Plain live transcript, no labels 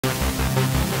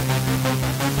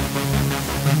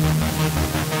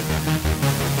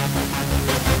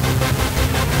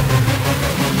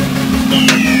Hello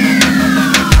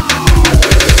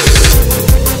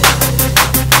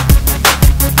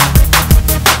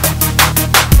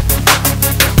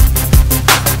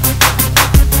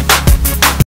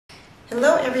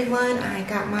everyone, I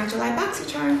got my July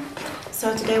Boxycharm.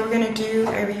 So today we're going to do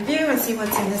a review and see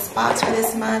what's in this box for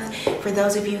this month. For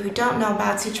those of you who don't know,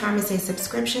 Boxycharm is a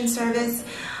subscription service.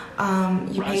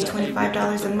 You pay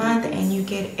 $25 a month and you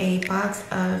get a box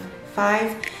of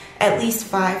at least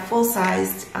five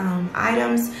full-sized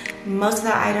items. Most of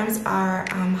the items are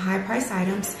high-price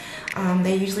items.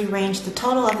 They usually range, the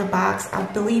total of the box, I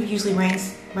believe usually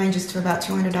ranges to about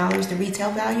 $200, the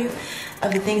retail value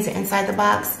of the things inside the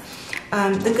box.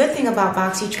 The good thing about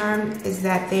Boxycharm is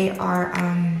that they are,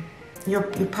 your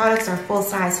products are full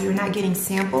size, so you're not getting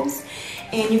samples.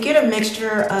 And you get a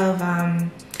mixture of,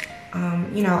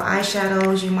 you know,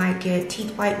 eyeshadows, you might get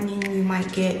teeth whitening, you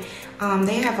might get,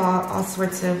 they have all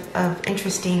sorts of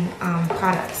interesting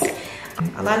products.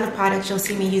 A lot of the products you'll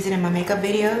see me using in my makeup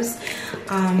videos.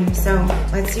 So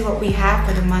let's see what we have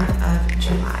for the month of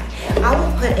July. I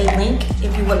will put a link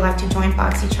if you would like to join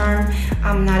Boxycharm.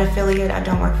 I'm not affiliate, I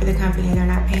don't work for the company, they're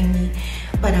not paying me.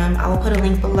 But I will put a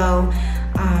link below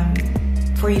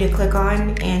for you to click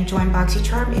on and join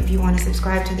Boxycharm if you want to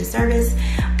subscribe to the service.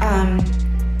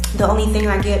 The only thing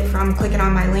I get from clicking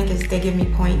on my link is they give me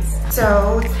points.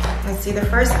 So let's see, the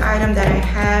first item that I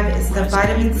have is the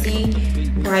Vitamin C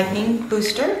Brightening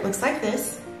Booster. Looks like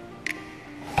this.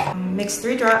 Mix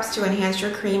 3 drops to enhance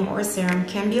your cream or serum.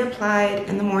 Can be applied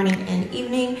in the morning and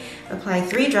evening. Apply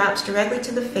 3 drops directly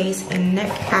to the face and neck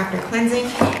after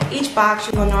cleansing. Each box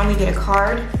you will normally get a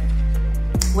card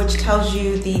which tells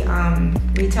you the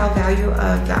retail value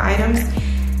of the items.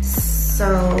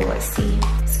 So let's see,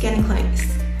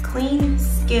 Clean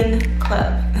Skin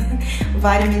Club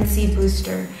Vitamin C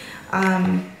Booster.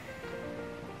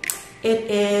 It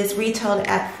is retailed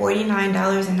at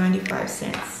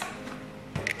 $49.95.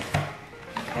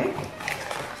 Okay,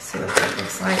 see what that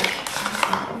looks like.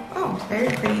 Oh, very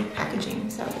pretty packaging.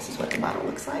 So this is what the bottle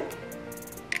looks like.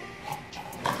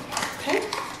 Okay.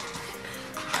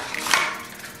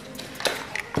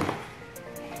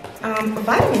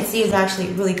 Vitamin C is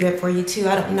actually really good for you too.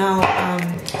 I don't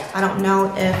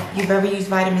know if you've ever used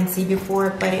vitamin C before,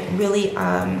 but it really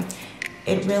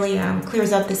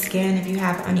clears up the skin if you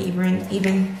have uneven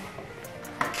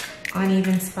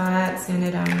spots, and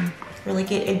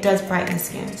it does brighten the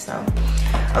skin. So,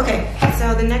 okay,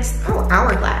 so the next,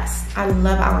 Hourglass. I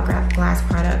love Hourglass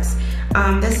products.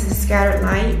 This is the Scattered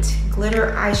Light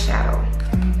Glitter Eyeshadow.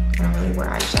 I don't really wear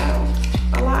eyeshadow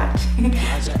a lot,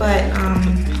 but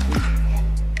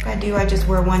if I do, I just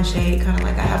wear one shade, kind of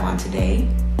like I have on today.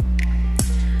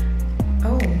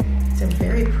 Oh, it's a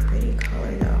very pretty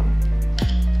color though.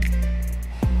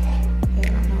 Okay, I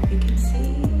don't know if you can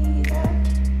see that.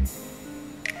 It's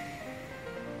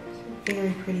a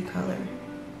very pretty color.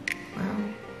 Wow.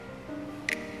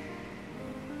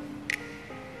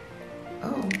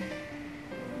 Oh.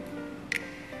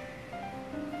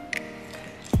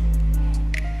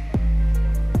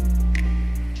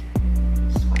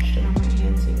 Swatched it on my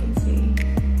hand so you can see.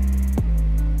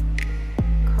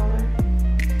 Color.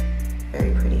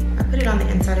 Very pretty. I put it on the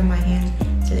inside of my hand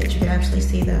so that you could actually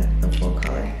see the full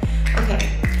color. Okay,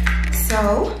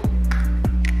 so,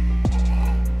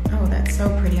 oh, that's so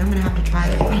pretty. I'm gonna have to try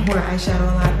it. I don't wear eyeshadow a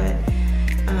lot, but,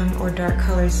 or dark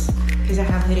colors, because I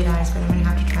have hooded eyes, but I'm gonna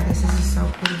have to try this. This is so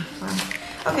pretty. Wow.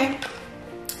 Okay,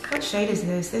 what shade is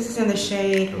this? This is in the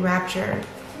shade Rapture.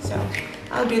 So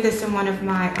I'll do this in one of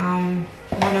my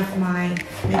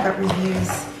makeup reviews.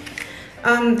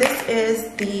 This is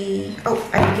the,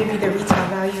 I can give you the retail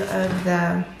value of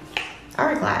the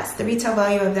Hourglass. The retail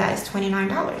value of that is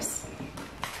 $29.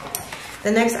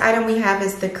 The next item we have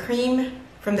is the cream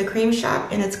from the Cream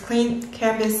Shop, and it's Clean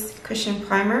Canvas Cushion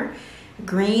Primer.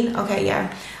 Green, okay,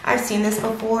 yeah, I've seen this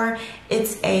before.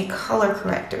 It's a color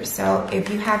corrector. So if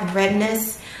you have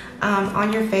redness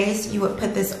on your face, you would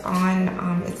put this on,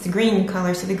 it's the green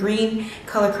color. So the green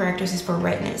color correctors is for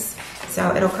redness.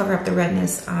 So it'll cover up the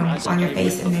redness on your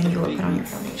face, and then you will put on your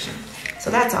foundation.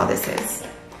 So that's all this is.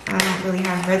 I don't really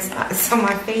have red spots on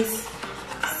my face,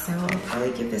 so I'll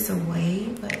probably give this away,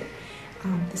 but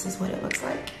this is what it looks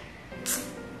like.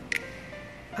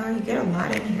 Oh, you get a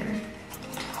lot in here.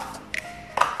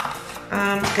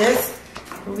 This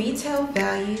retail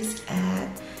values at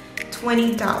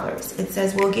 $20. It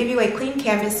says, we'll give you a clean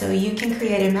canvas so you can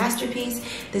create a masterpiece.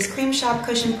 This Cream Shop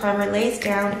Cushion Primer lays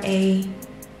down a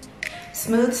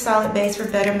smooth, solid base for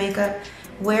better makeup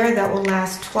wear that will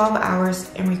last 12 hours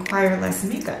and require less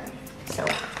makeup. So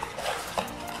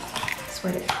that's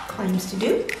what it claims to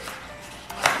do.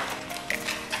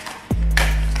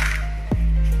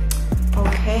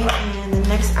 Okay, and the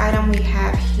next item we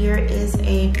have here is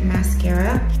a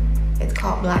mascara. It's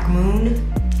called Black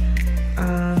Moon.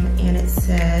 And it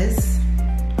says,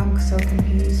 I'm so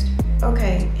confused.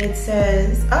 Okay, it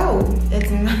says, oh, it's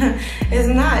not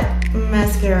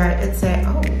mascara. It's a,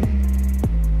 oh,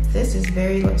 this is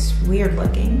looks weird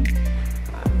looking.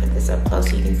 Put this up close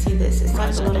so you can see this. It's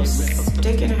like a little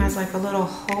stick and it has like a little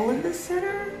hole in the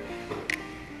center.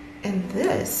 And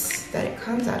this that it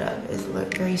comes out of is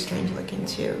very strange looking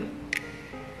too.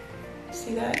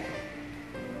 See that?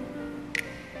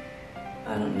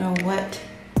 I don't know what.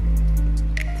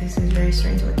 This is very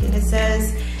strange looking. It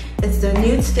says, it's the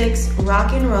Nude Sticks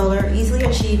Rock and Roller. Easily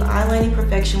achieve eyelining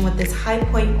perfection with this high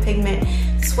point pigment,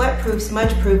 sweat-proof,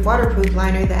 smudge-proof, waterproof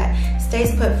liner that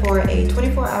stays put for a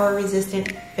 24-hour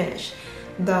resistant finish.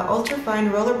 The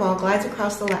ultra-fine roller ball glides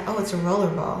across the lash. Oh, it's a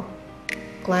roller ball.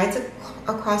 Glides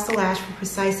across the lash for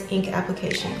precise ink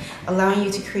application, allowing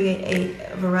you to create a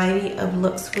variety of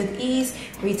looks with ease.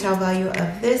 Retail value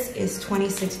of this is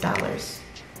 $26.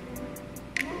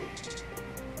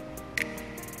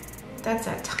 That's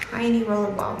a tiny roller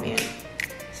ball, man.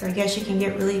 So I guess you can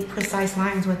get really precise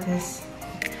lines with this.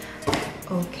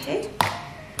 Okay.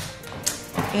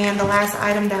 And the last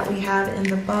item that we have in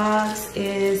the box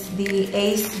is the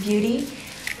Ace Beauty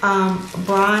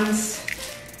Bronze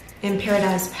in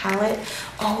Paradise palette.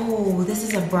 Oh, this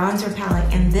is a bronzer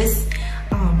palette, and this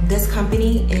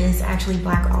company is actually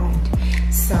Black owned.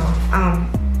 So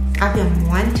I've been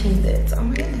wanting this. Oh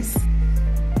my goodness.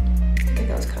 Look at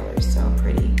those colors, so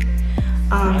pretty.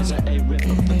 And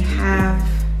they have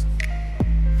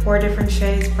 4 different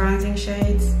shades, bronzing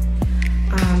shades.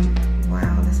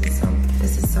 Wow, this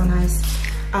is so nice.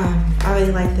 I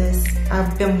really like this.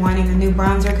 I've been wanting a new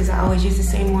bronzer because I always use the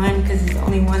same one because it's the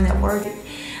only one that works.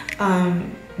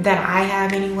 That I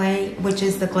have anyway, which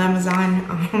is the Glamazon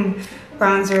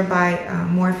bronzer by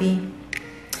Morphe.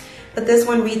 But this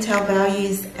one retail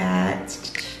values at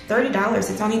 $30.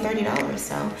 It's only $30.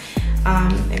 So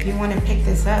if you want to pick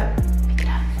this up, pick it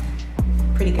up.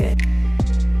 Pretty good.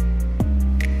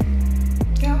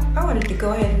 Yeah, I wanted to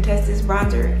go ahead and test this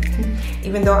bronzer,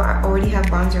 even though I already have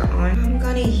bronzer on.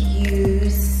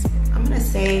 I'm gonna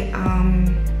say,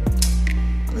 I'm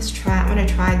gonna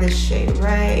try this shade,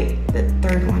 right? The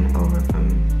third one over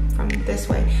from this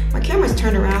way. My camera's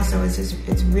turned around, so it's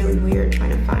really weird trying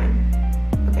to find.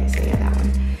 Okay, so yeah, that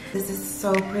one. This is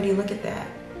so pretty, look at that.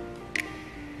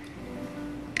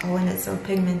 Oh, and it's so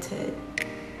pigmented.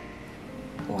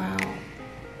 Wow.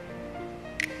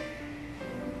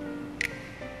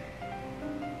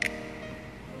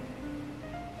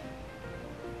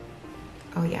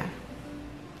 Oh yeah.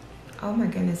 Oh my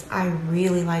goodness, I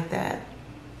really like that.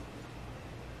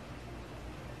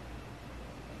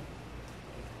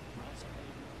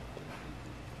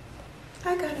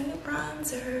 I got a new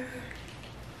bronzer.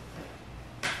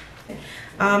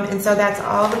 And so that's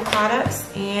all the products,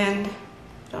 and I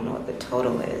don't know what the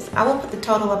total is. I will put the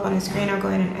total up on the screen. I'll go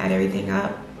ahead and add everything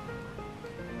up.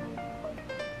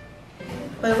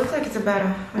 But it looks like it's about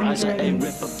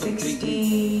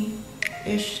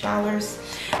 $160-ish.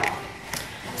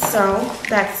 So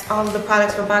that's all of the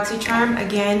products for BoxyCharm.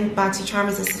 Again, BoxyCharm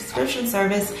is a subscription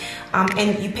service,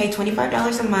 and you pay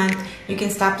 $25 a month. You can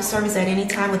stop the service at any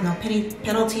time with no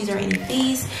penalties or any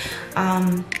fees.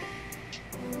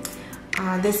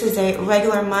 This is a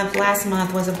regular month. Last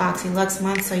month was a Boxy Luxe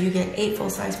month, so you get 8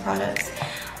 full-size products.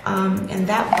 And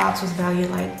that box was valued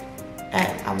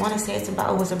at, I want to say it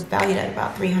was valued at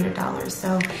about $300.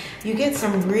 So you get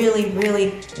some really,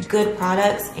 really good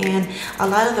products, and a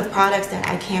lot of the products that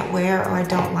I can't wear or I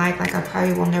don't like I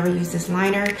probably will never use this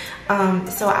liner.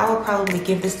 So I will probably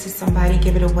give this to somebody,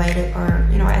 give it away to, or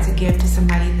as a gift to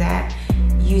somebody that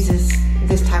uses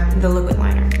this type of the liquid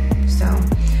liner. So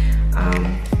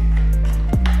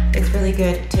it's really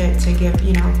good to give,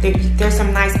 there's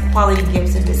some nice quality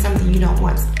gifts. If it's something you don't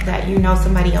want that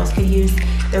somebody else could use,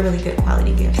 they're really good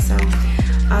quality gifts. So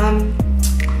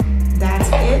that's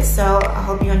it. So I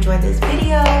hope you enjoyed this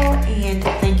video, and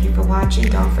thank you for watching.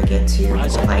 Don't forget to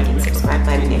hit the like and subscribe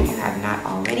button if you have not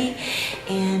already,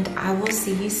 and I will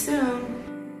see you soon.